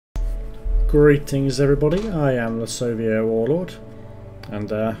Greetings everybody, I am the Soviet Warlord, and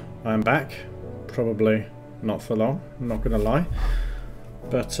I'm back. Probably not for long, I'm not gonna lie.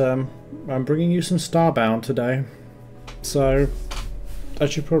 But I'm bringing you some Starbound today. So,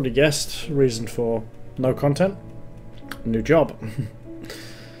 as you probably guessed, reason for no content, new job.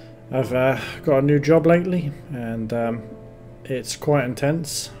 I've got a new job lately, and it's quite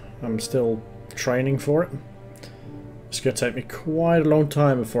intense. I'm still training for it. It's going to take me quite a long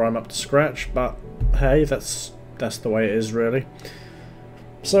time before I'm up to scratch, but hey, that's the way it is really.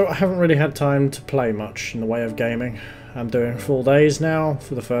 So I haven't really had time to play much in the way of gaming. I'm doing full days now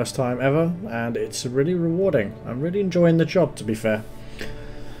for the first time ever, and it's really rewarding. I'm really enjoying the job, to be fair.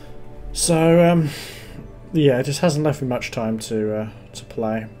 So yeah, it just hasn't left me much time to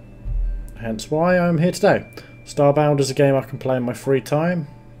play. Hence why I'm here today. Starbound is a game I can play in my free time.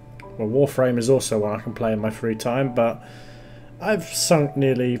 Well, Warframe is also one I can play in my free time, but I've sunk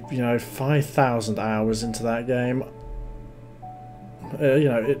nearly, 5,000 hours into that game.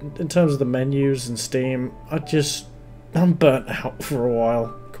 In terms of the menus and Steam, I'm burnt out for a while,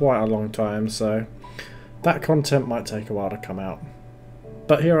 quite a long time, so that content might take a while to come out.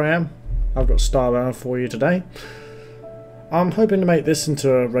 But here I am, I've got Starbound for you today. I'm hoping to make this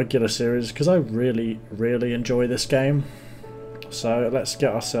into a regular series because I really, really enjoy this game. So let's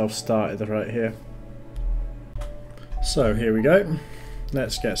get ourselves started right here. So here we go.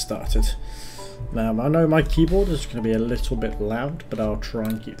 Let's get started. Now I know my keyboard is going to be a little bit loud, but I'll try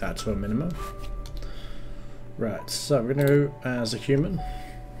and keep that to a minimum. Right, so we're going to go as a human.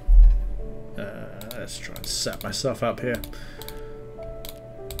 Let's try and set myself up here.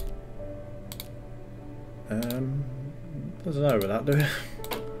 Doesn't know without doing.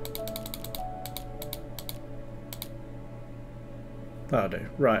 That'll do.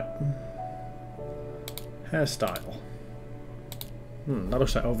 Right. Hairstyle. That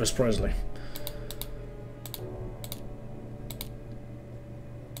looks like Elvis Presley.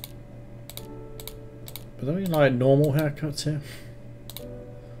 Are there any like normal haircuts here?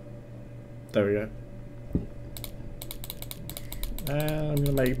 There we go. And I'm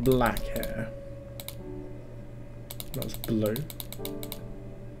gonna make black hair. That's blue.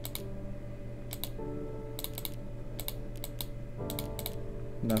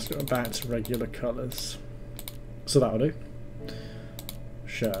 And that's got back to regular colours. So that'll do.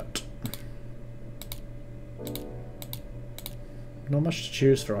 Shirt. Not much to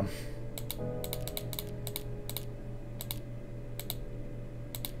choose from.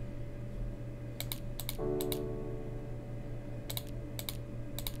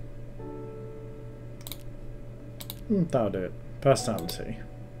 That'll do it. Personality.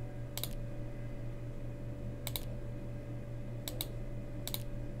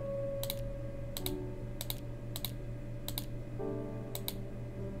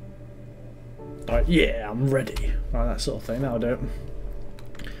 Right, yeah, I'm ready. Right, that sort of thing, that'll do it.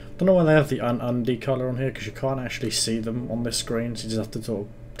 Don't know why they have the un-undie colour on here, because you can't actually see them on this screen, so you just have to sort of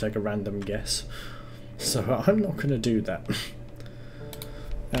take a random guess. So I'm not going to do that.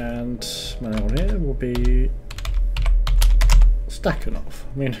 And my name on here will be Stakhanov.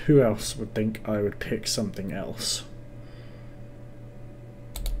 I mean, who else would think I would pick something else?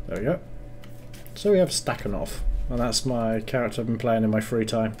 There we go. So we have Stakhanov, and that's my character I've been playing in my free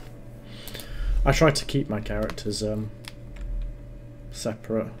time. I try to keep my characters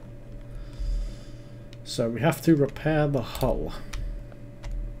separate. So we have to repair the hull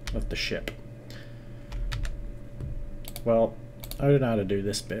of the ship. Well, I don't know how to do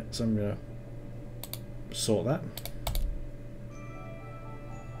this bit, so I'm going to sort that.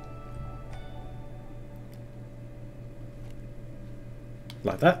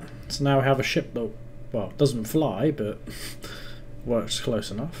 Like that. So now we have a ship that, well, doesn't fly, but works close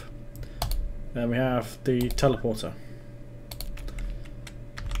enough. Then we have the teleporter.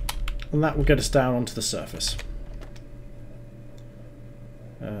 And that will get us down onto the surface.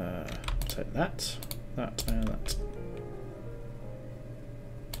 Take that, that, and that.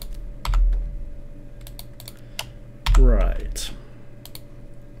 Right.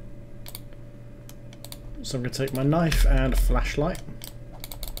 So I'm going to take my knife and a flashlight.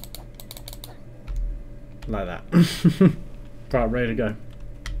 Like that. Right, ready to go.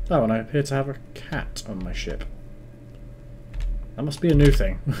 Oh, and I appear to have a cat on my ship. That must be a new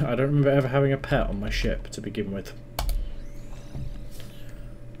thing. I don't remember ever having a pet on my ship to begin with.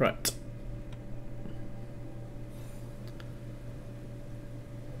 Right.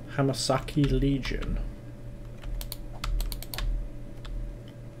 Hamasaki Legion.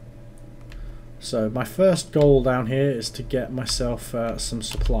 So my first goal down here is to get myself some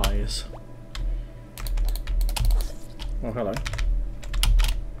supplies. Oh, hello.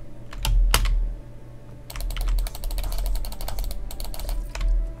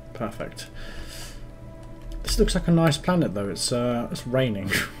 Perfect. This looks like a nice planet though. It's raining.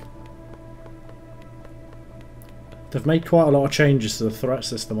 They've made quite a lot of changes to the threat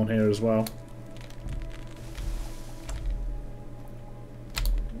system on here as well.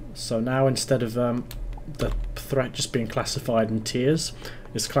 So now instead of the threat just being classified in tiers,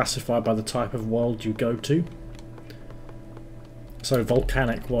 it's classified by the type of world you go to. So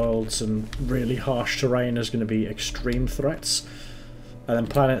volcanic worlds and really harsh terrain is going to be extreme threats. And then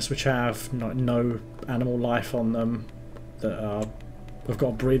planets which have no animal life on them, that have got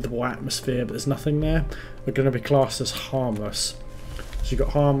a breathable atmosphere but there's nothing there, are going to be classed as harmless. So you've got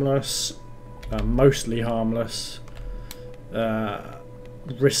harmless, mostly harmless,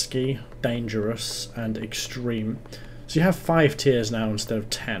 risky, dangerous and extreme. So you have 5 tiers now instead of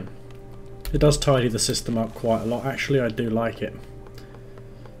 10. It does tidy the system up quite a lot, actually. I do like it.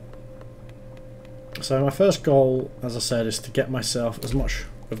 So my first goal, as I said, is to get myself as much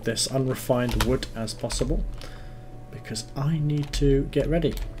of this unrefined wood as possible, because I need to get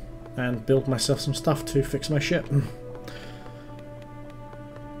ready and build myself some stuff to fix my ship.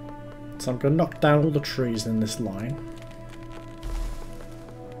 So I'm going to knock down all the trees in this line.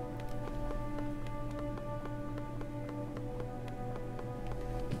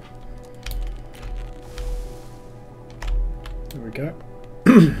 There we go.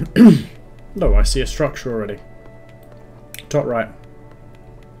 No, I see a structure already. Top right.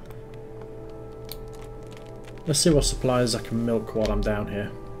 Let's see what supplies I can milk while I'm down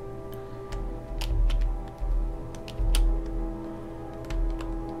here.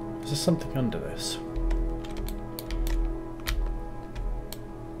 Is there something under this?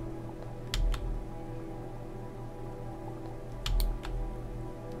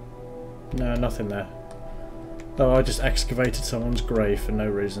 No, nothing there. Oh, I just excavated someone's grave for no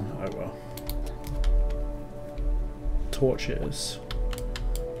reason. Oh well. Torches.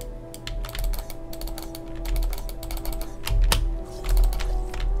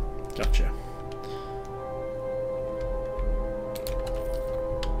 Gotcha.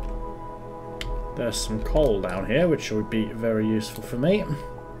 There's some coal down here, which would be very useful for me.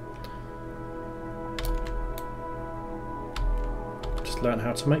 Just learn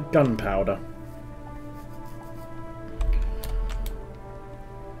how to make gunpowder.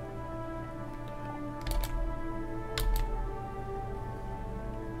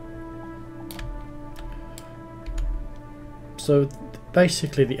 So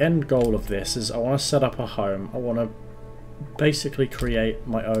basically the end goal of this is I want to set up a home. I want to basically create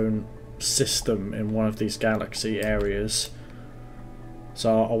my own system in one of these galaxy areas.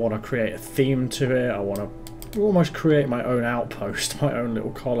 So I want to create a theme to it. I want to almost create my own outpost, my own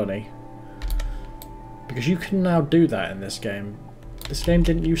little colony. Because you can now do that in this game. This game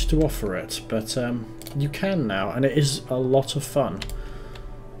didn't used to offer it, but you can now, and it is a lot of fun.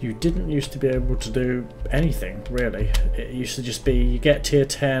 You didn't used to be able to do anything, really. It used to just be, you get tier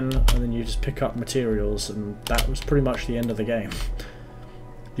 10 and then you just pick up materials, and that was pretty much the end of the game.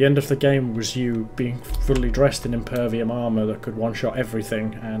 The end of the game was you being fully dressed in impervium armour that could one-shot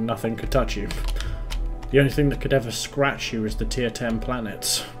everything and nothing could touch you. The only thing that could ever scratch you is the tier 10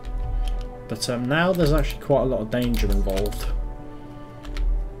 planets. But now there's actually quite a lot of danger involved.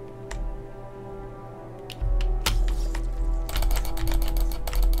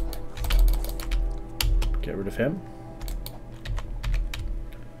 Get rid of him.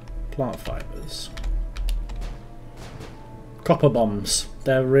 Plant fibers. Copper bombs.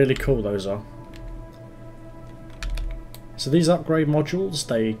 They're really cool, those are. So these upgrade modules,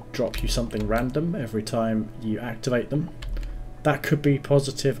 they drop you something random every time you activate them. That could be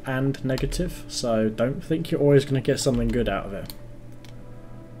positive and negative, so don't think you're always going to get something good out of it.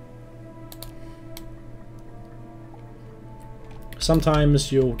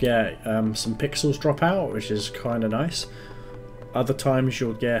 Sometimes you'll get some pixels drop out, which is kind of nice. Other times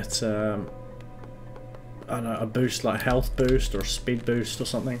you'll get I don't know, a boost like a health boost or a speed boost or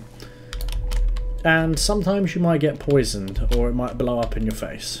something. And sometimes you might get poisoned, or it might blow up in your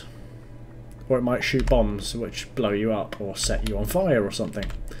face. Or it might shoot bombs which blow you up or set you on fire or something.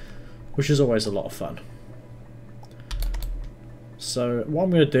 Which is always a lot of fun. So what I'm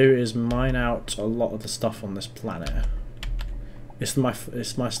going to do is mine out a lot of the stuff on this planet. It's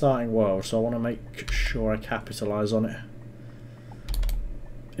my starting world, so I want to make sure I capitalise on it.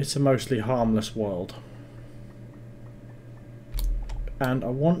 It's a mostly harmless world. And I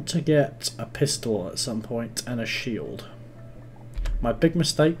want to get a pistol at some point and a shield. My big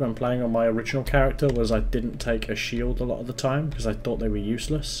mistake when playing on my original character was I didn't take a shield a lot of the time because I thought they were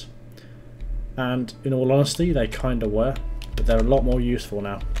useless. And in all honesty, they kinda were, but they're a lot more useful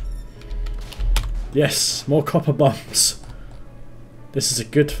now. Yes, more copper bombs. This is a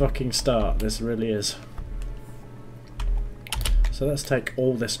good fucking start, this really is. So let's take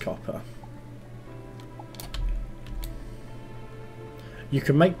all this copper. You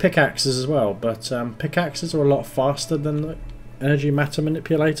can make pickaxes as well, but pickaxes are a lot faster than the energy matter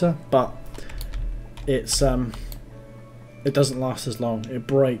manipulator, but it's it doesn't last as long. It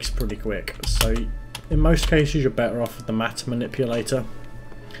breaks pretty quick, so in most cases you're better off with the matter manipulator.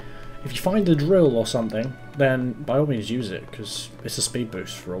 If you find a drill or something, then by all means use it, because it's a speed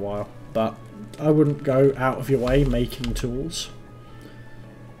boost for a while, but I wouldn't go out of your way making tools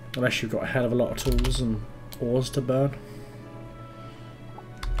unless you've got a hell of a lot of tools and ores to burn.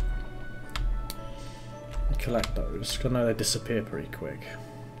 Collect those, because I know they disappear pretty quick.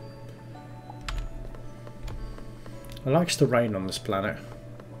 It likes to rain on this planet.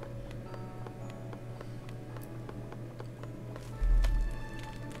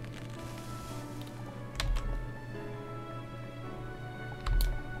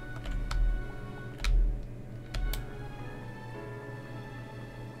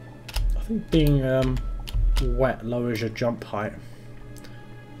 I think being wet lowers your jump height.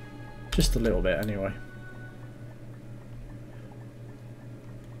 Just a little bit anyway.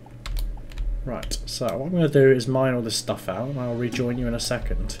 Right, so what I'm going to do is mine all this stuff out and I'll rejoin you in a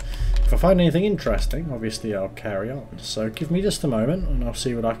second. If I find anything interesting, obviously I'll carry on. So give me just a moment and I'll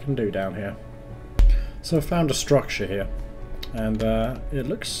see what I can do down here. So I found a structure here and it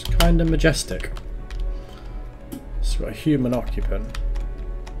looks kind of majestic. It's got a human occupant.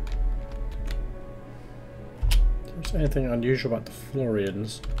 Is there anything unusual about the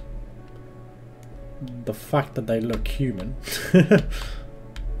Florians? The fact that they look human.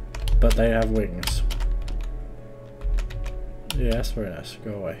 But they have wings. Yeah, that's very nice.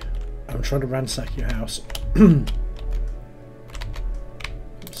 Go away. I'm trying to ransack your house.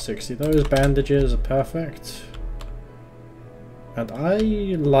 60. Those bandages are perfect. And I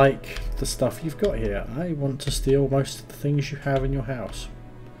like the stuff you've got here. I want to steal most of the things you have in your house.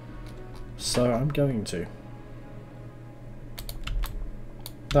 So I'm going to.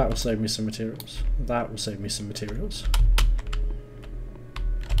 That will save me some materials. That will save me some materials.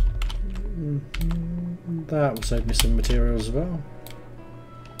 That will save me some materials as well.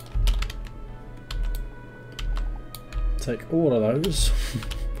 Take all of those.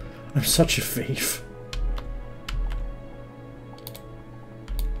 I'm such a thief.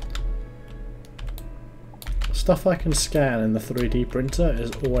 Stuff I can scan in the 3D printer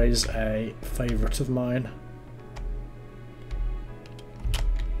is always a favourite of mine.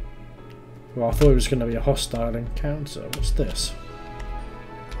 Well, I thought it was going to be a hostile encounter. What's this?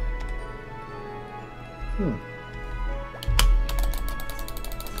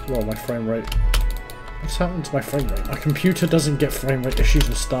 Well, my frame rate. What's happened to my frame rate? My computer doesn't get frame rate issues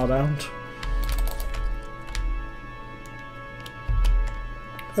with Starbound.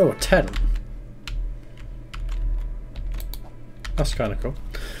 Oh, a 10. That's kind of cool.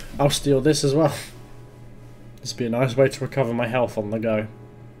 I'll steal this as well. This would be a nice way to recover my health on the go.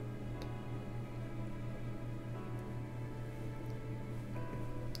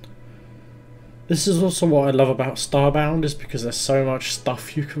 This is also what I love about Starbound, is because there's so much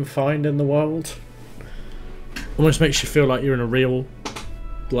stuff you can find in the world. Almost makes you feel like you're in a real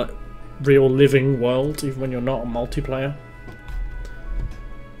living world, even when you're not a multiplayer.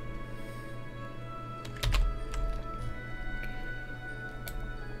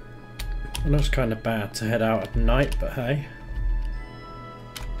 I know it's kind of bad to head out at night, but hey.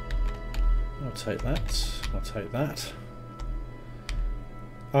 I'll take that. I'll take that.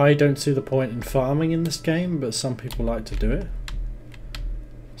 I don't see the point in farming in this game, but some people like to do it.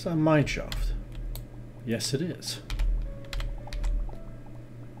 Is that a mine shaft? Yes, it is.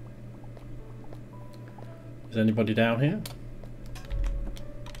 Is anybody down here?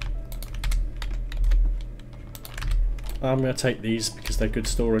 I'm going to take these because they're good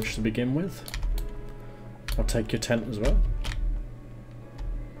storage to begin with. I'll take your tent as well.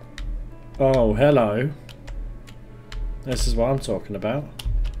 Oh, hello. This is what I'm talking about.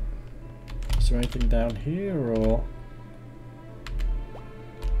 Is there anything down here, or...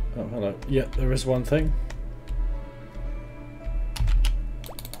 Oh, hello. Yeah, there is one thing.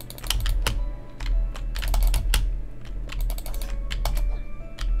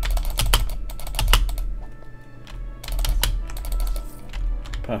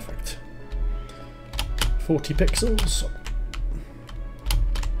 Perfect. 40 pixels.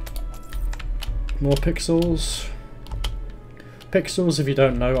 More pixels. Pixels, if you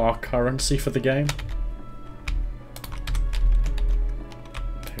don't know, are currency for the game.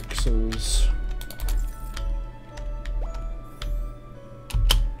 Pixels.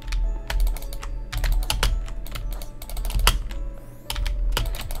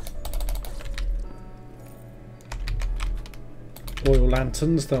 oil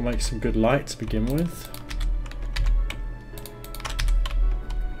lanterns, they'll make some good light to begin with.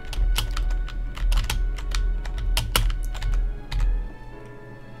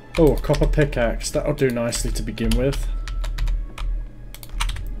 Oh, a copper pickaxe, that'll do nicely to begin with.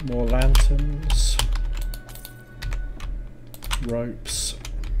 More lanterns. Ropes.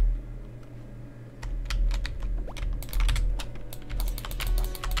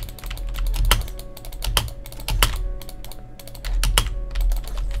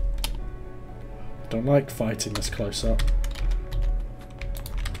 Don't like fighting this close up.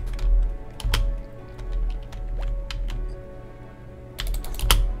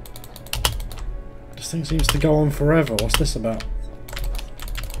 This thing seems to go on forever. What's this about?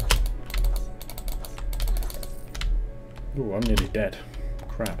 Ooh, I'm nearly dead.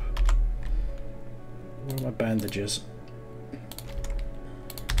 Crap. Where are my bandages?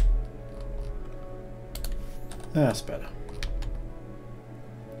 That's better.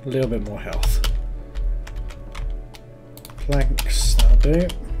 A little bit more health. Planks, that'll do.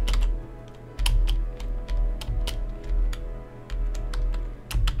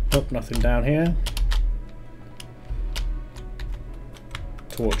 Oh, nothing down here.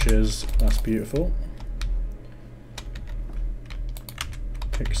 Torches, that's beautiful.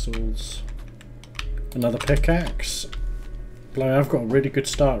 Pixels. Another pickaxe. Blow, I've got a really good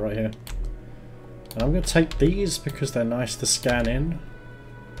start right here. And I'm going to take these because they're nice to scan in.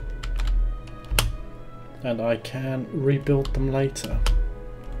 And I can rebuild them later.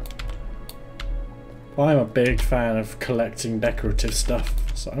 I'm a big fan of collecting decorative stuff,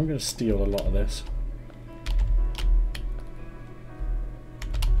 so I'm going to steal a lot of this.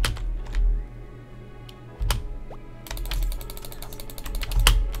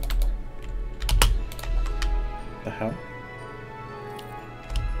 The hell?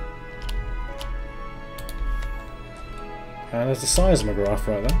 And there's the seismograph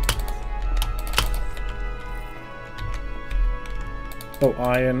right there. Oh,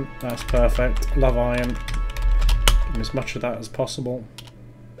 iron. That's perfect. Love iron. Give me as much of that as possible.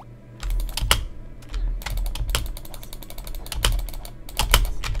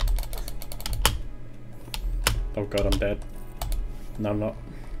 Oh god, I'm dead. No, I'm not.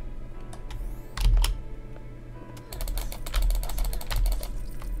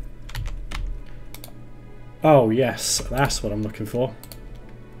 Oh yes, that's what I'm looking for.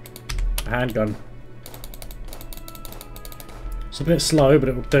 A handgun. It's a bit slow, but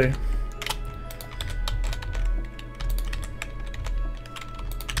it will do.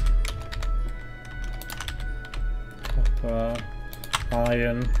 Copper,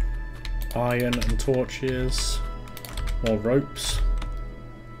 iron, iron and torches. More ropes.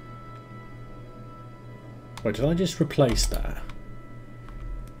 Wait, did I just replace that?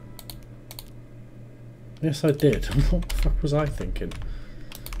 Yes, I did. What the fuck was I thinking?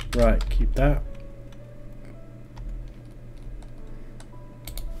 Right, keep that.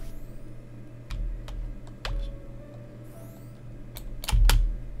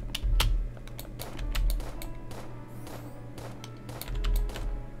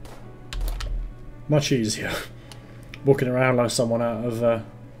 Much easier. Walking around like someone out of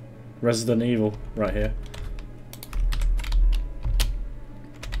Resident Evil right here.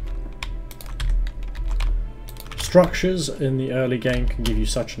 Structures in the early game can give you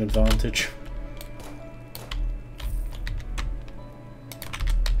such an advantage.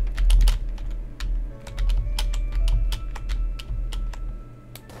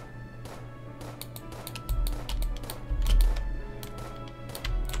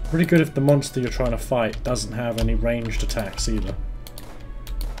 Really good if the monster you're trying to fight doesn't have any ranged attacks either.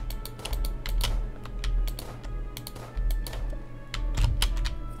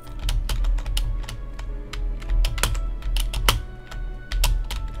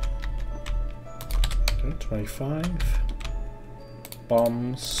 Okay, 25.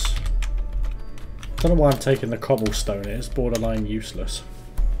 Bombs. Don't know why I'm taking the cobblestone, it is borderline useless.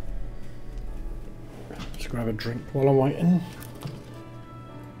 Just grab a drink while I'm waiting.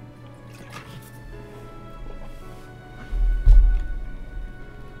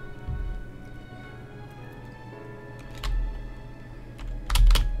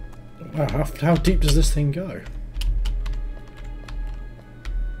 How deep does this thing go?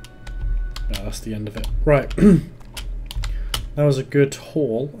 No, that's the end of it. Right. That was a good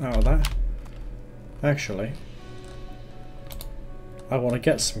haul out of that. Actually, I want to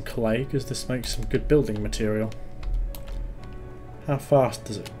get some clay because this makes some good building material. How fast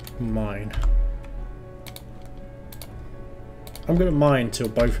does it mine? I'm going to mine till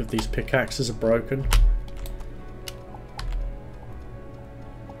both of these pickaxes are broken.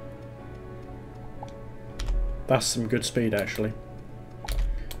 That's some good speed actually.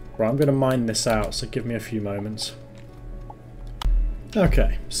 Right, I'm going to mine this out, so give me a few moments.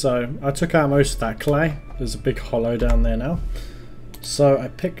 Okay, so I took out most of that clay. There's a big hollow down there now. So I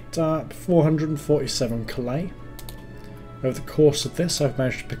picked up 447 clay. Over the course of this, I've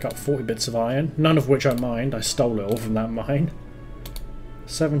managed to pick up 40 bits of iron, none of which I mined. I stole it all from that mine.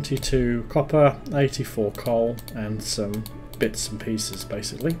 72 copper, 84 coal, and some bits and pieces,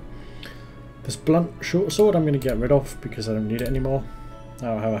 basically. This blunt short sword I'm going to get rid of because I don't need it anymore.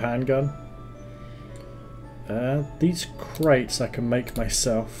 Now I have a handgun. These crates I can make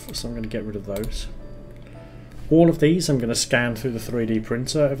myself, so I'm going to get rid of those. All of these I'm going to scan through the 3D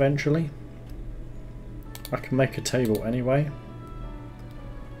printer eventually. I can make a table anyway.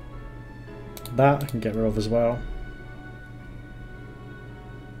 That I can get rid of as well.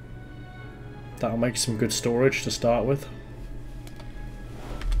 That'll make some good storage to start with.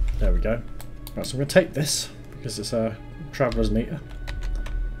 There we go. Right, so I'm going to take this because it's a traveller's meter.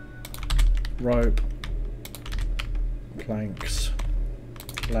 Rope. Planks.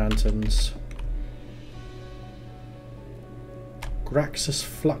 Lanterns. Graxus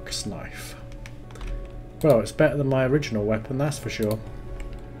flux knife. Well, it's better than my original weapon, that's for sure.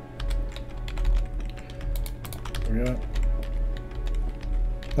 There we go.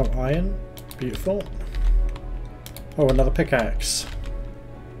 Oh, iron. Beautiful. Oh, another pickaxe.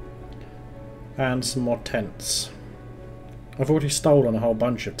 And some more tents. I've already stolen a whole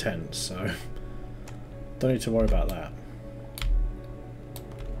bunch of tents, so don't need to worry about that.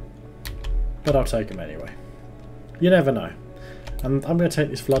 But I'll take them anyway. You never know. And I'm going to take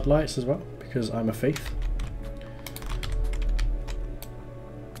these floodlights as well, because I'm a thief.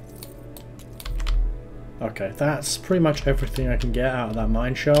 Okay, that's pretty much everything I can get out of that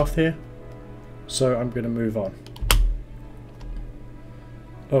mine shaft here. So I'm going to move on.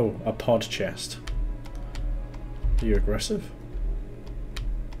 Oh, a pod chest. Are you aggressive?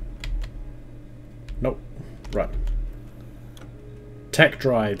 Nope. Right. Tech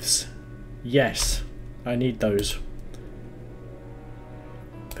drives. Yes, I need those.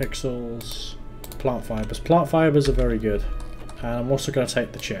 Pixels. Plant fibers. Plant fibers are very good. And I'm also going to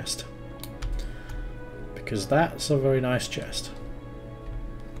take the chest. Because that's a very nice chest.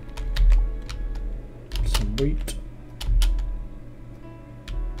 Some wheat.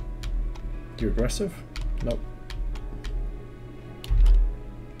 You aggressive? Nope.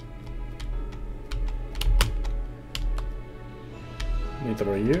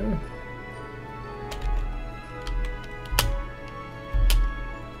 Neither are you.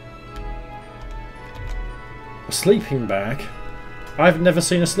 A sleeping bag? I've never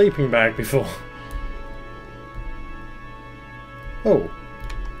seen a sleeping bag before. Oh.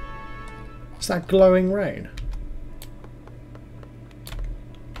 Is that glowing rain?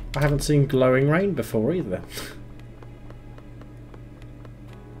 I haven't seen glowing rain before either.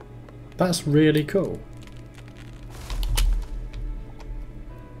 That's really cool.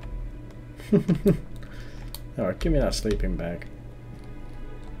 Alright, give me that sleeping bag.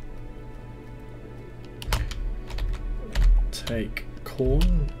 Take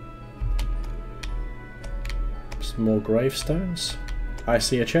corn. Some more gravestones. I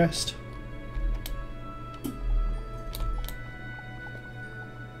see a chest.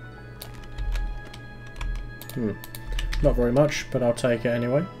 Not very much, but I'll take it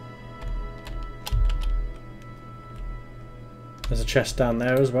anyway. There's a chest down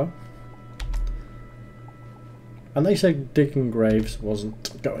there as well. And they said digging graves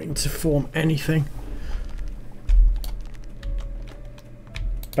wasn't going to form anything.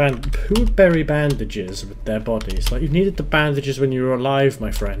 Who would bury bandages with their bodies? Like, you needed the bandages when you were alive,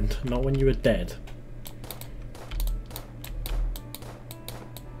 my friend, not when you were dead.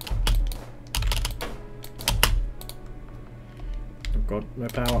 Oh god, no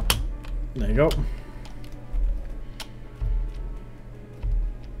power. There you go.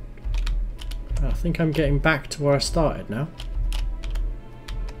 I think I'm getting back to where I started now.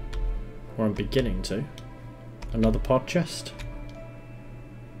 Or I'm beginning to. Another pod chest.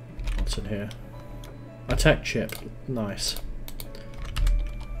 What's in here? A tech chip. Nice.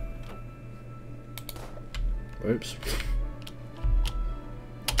 Oops.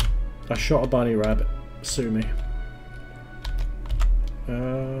 I shot a bunny rabbit. Sue me.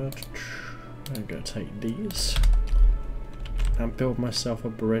 I'm going to take these and build myself a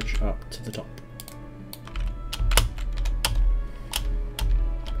bridge up to the top.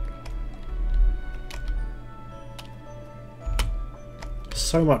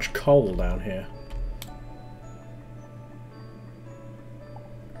 So much coal down here.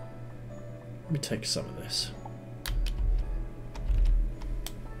 Let me take some of this.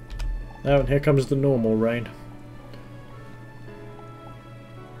 Oh, and here comes the normal rain.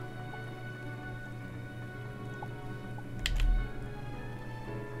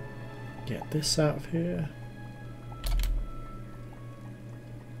 Get this out of here.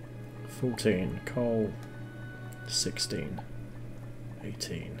 14. Coal. 16.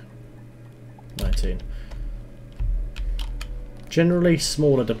 18. 19. Generally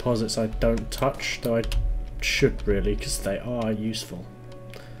smaller deposits I don't touch, though I should really because they are useful.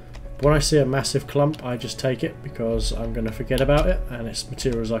 But when I see a massive clump I just take it because I'm going to forget about it and it's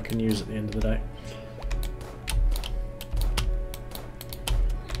materials I can use at the end of the day.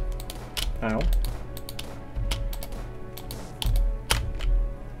 Ow.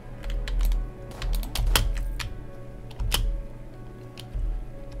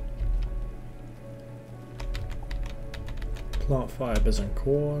 Plant fibers and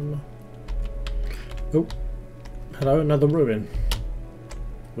corn. Oh, hello, another ruin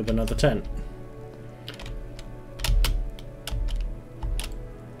with another tent.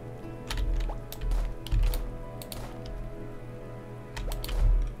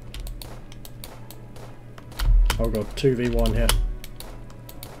 Oh god, 2v1 here.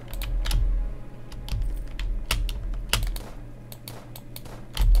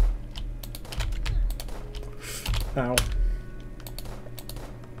 Ow.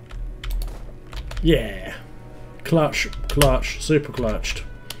 Yeah. Clutch, clutch, super clutched.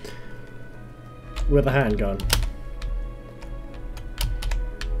 With a handgun.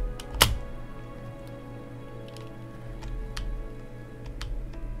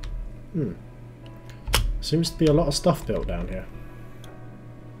 Seems to be a lot of stuff built down here.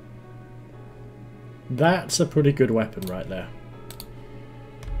 That's a pretty good weapon right there.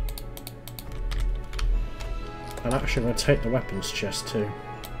 And actually I'm going to take the weapons chest too.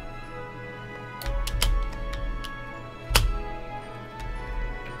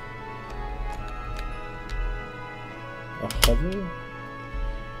 A hovel?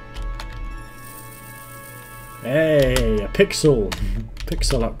 Hey, a pixel!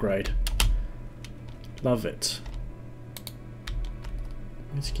 Pixel upgrade. Love it.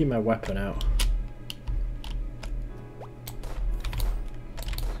 Let's keep my weapon out.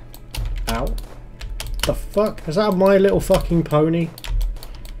 Ow. The fuck? Is that My Little fucking Pony?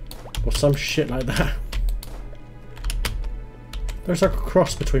 Or some shit like that? There's like a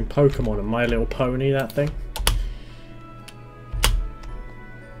cross between Pokemon and My Little Pony, that thing.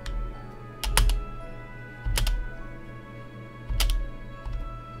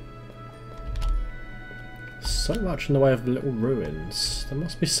 So much in the way of little ruins. There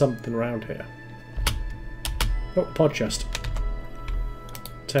must be something around here. Oh, pod chest.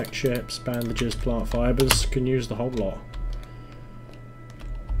 Tech chips, bandages, plant fibers. Can use the whole lot.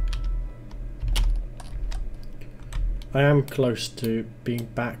 I am close to being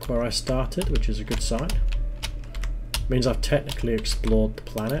back where I started, which is a good sign. Means I've technically explored the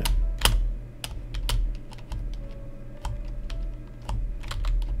planet.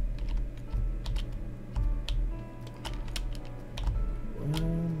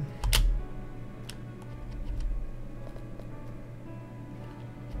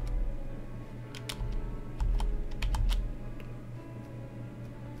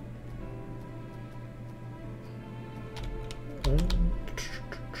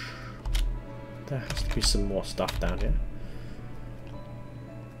 There has to be some more stuff down here.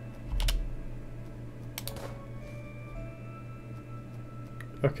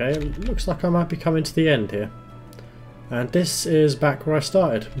 Okay, it looks like I might be coming to the end here. And this is back where I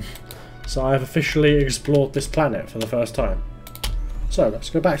started. So I have officially explored this planet for the first time. So let's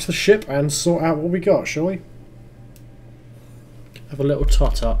go back to the ship and sort out what we got, shall we? Have a little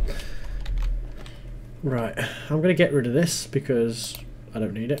tot up. Right, I'm going to get rid of this because I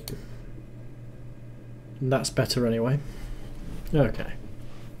don't need it. And that's better anyway. Okay.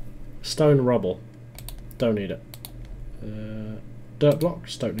 Stone rubble. Don't need it. Dirt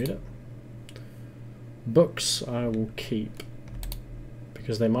blocks. Don't need it. Books I will keep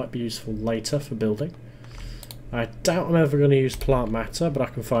because they might be useful later for building. I doubt I'm ever going to use plant matter, but I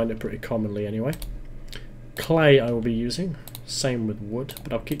can find it pretty commonly anyway. Clay I will be using. Same with wood,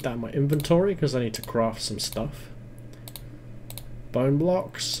 but I'll keep that in my inventory because I need to craft some stuff. Bone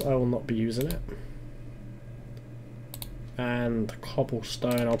blocks, I will not be using it. And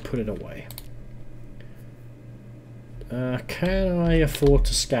cobblestone, I'll put it away. Can I afford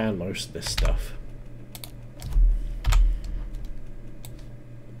to scan most of this stuff?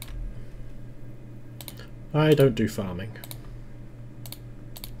 I don't do farming.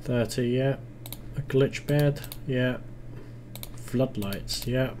 30, yeah. A glitch bed, yeah. Floodlights,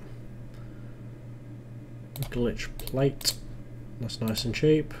 yeah. A glitch plate. That's nice and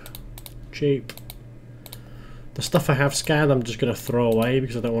cheap. Cheap. The stuff I have scanned I'm just going to throw away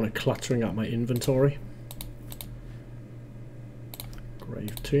because I don't want it cluttering up my inventory.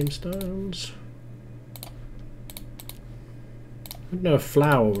 5 tombstones. I didn't know a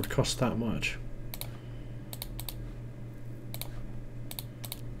flower would cost that much.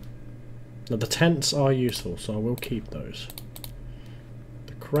 Now the tents are useful, so I will keep those.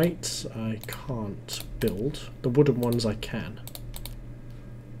 The crates I can't build. The wooden ones I can.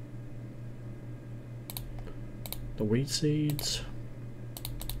 The wheat seeds.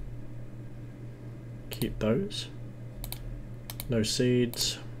 Keep those. No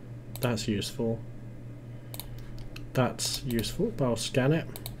seeds. That's useful. That's useful, but I'll scan it.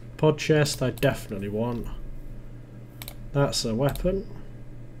 Pod chest I definitely want. That's a weapon.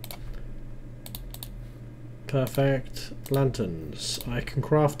 Perfect. Lanterns. I can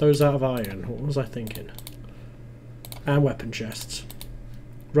craft those out of iron. What was I thinking? And weapon chests.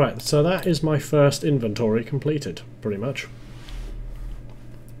 Right, so that is my first inventory completed, pretty much.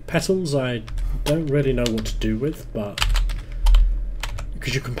 Petals I don't really know what to do with, but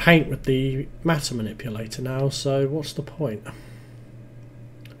because you can paint with the matter manipulator now, so what's the point?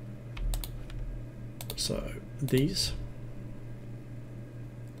 So these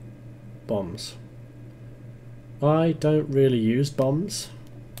bombs. I don't really use bombs,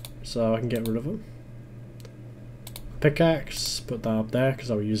 so I can get rid of them. Pickaxe, put that up there because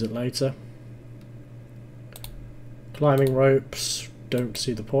I'll use it later. Climbing ropes, don't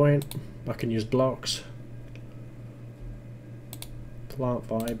see the point. I can use blocks. Plant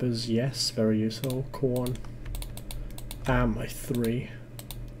fibers, yes, very useful. Corn. And my 3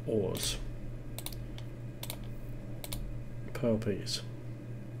 ores. Pearl peas.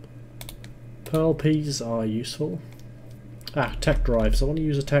 Pearl peas are useful. Ah, tech drives. I want to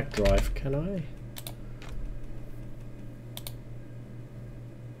use a tech drive. Can I?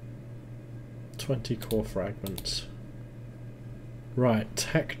 $20 core fragments. Right,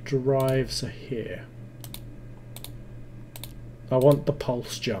 tech drives are here. I want the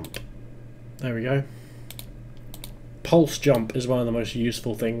pulse jump. There we go. Pulse jump is one of the most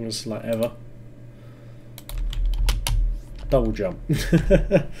useful things like ever. Double jump.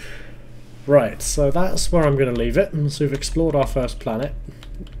 Right, so that's where I'm going to leave it. So we've explored our first planet.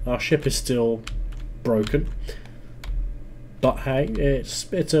 Our ship is still broken. But hey,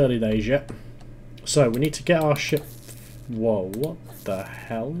 it's early days yet. So we need to get our ship... Whoa, what the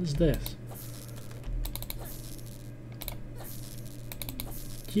hell is this?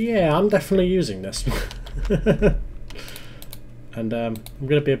 Yeah, I'm definitely using this. And I'm going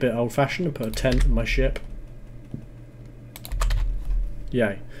to be a bit old-fashioned and put a tent in my ship.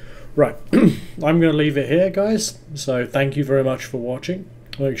 Yay. Right, I'm going to leave it here, guys. So thank you very much for watching.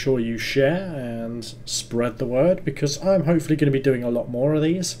 Make sure you share and spread the word, because I'm hopefully going to be doing a lot more of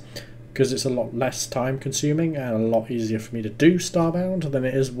these, because it's a lot less time consuming and a lot easier for me to do Starbound than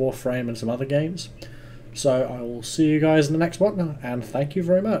it is Warframe and some other games. So I will see you guys in the next one, and thank you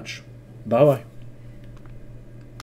very much. Bye bye.